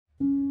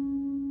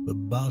The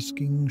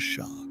basking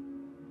shark.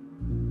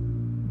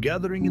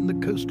 Gathering in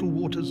the coastal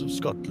waters of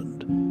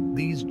Scotland,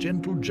 these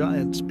gentle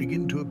giants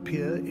begin to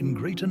appear in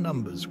greater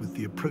numbers with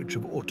the approach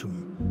of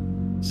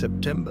autumn,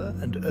 September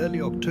and early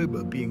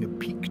October being a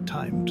peak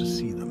time to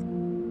see them.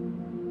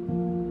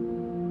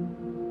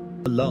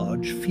 A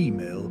large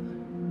female,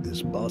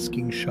 this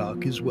basking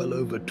shark is well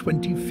over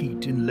 20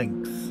 feet in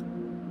length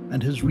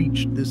and has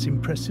reached this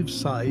impressive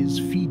size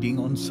feeding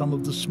on some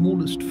of the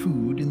smallest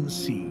food in the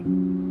sea.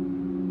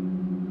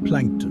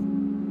 Plankton.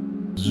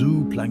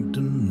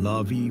 Zooplankton,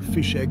 larvae,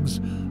 fish eggs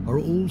are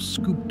all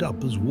scooped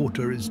up as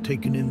water is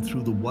taken in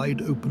through the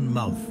wide open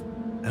mouth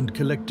and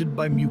collected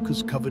by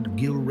mucus-covered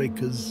gill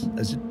rakers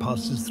as it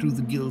passes through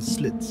the gill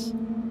slits.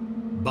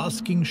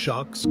 Basking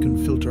sharks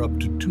can filter up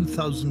to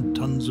 2,000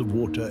 tons of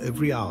water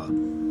every hour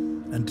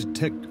and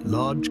detect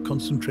large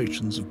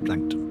concentrations of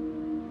plankton.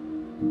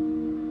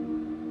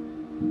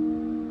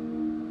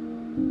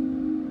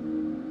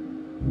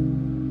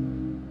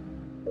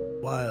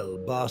 While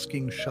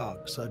basking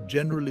sharks are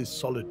generally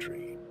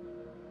solitary,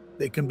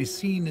 they can be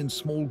seen in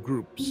small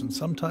groups and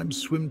sometimes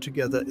swim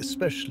together,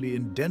 especially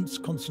in dense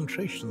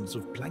concentrations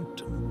of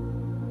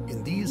plankton.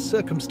 In these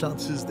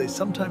circumstances, they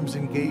sometimes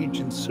engage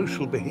in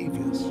social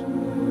behaviors.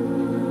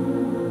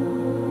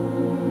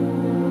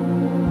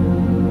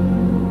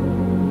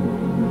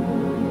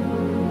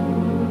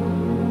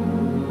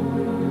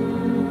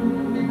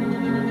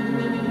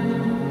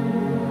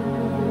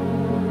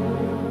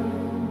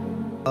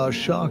 Our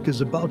shark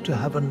is about to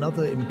have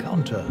another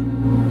encounter.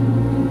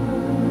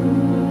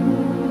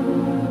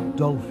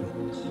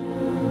 Dolphins.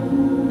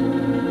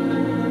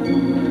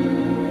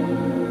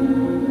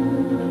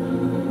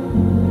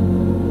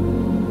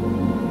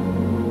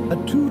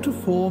 At 2 to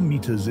 4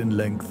 meters in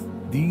length,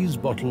 these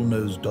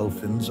bottlenose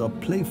dolphins are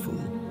playful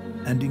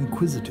and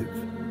inquisitive,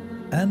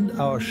 and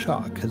our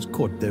shark has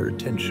caught their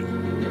attention.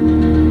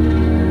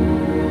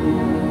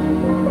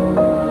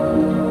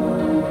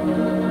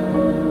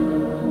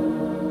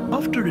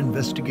 After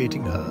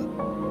investigating her,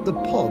 the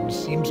pod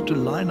seems to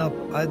line up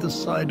either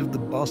side of the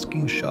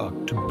basking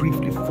shark to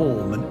briefly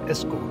form an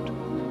escort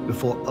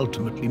before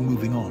ultimately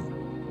moving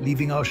on,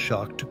 leaving our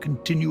shark to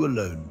continue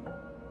alone,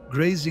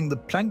 grazing the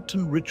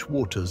plankton-rich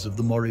waters of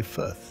the Moray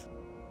Firth.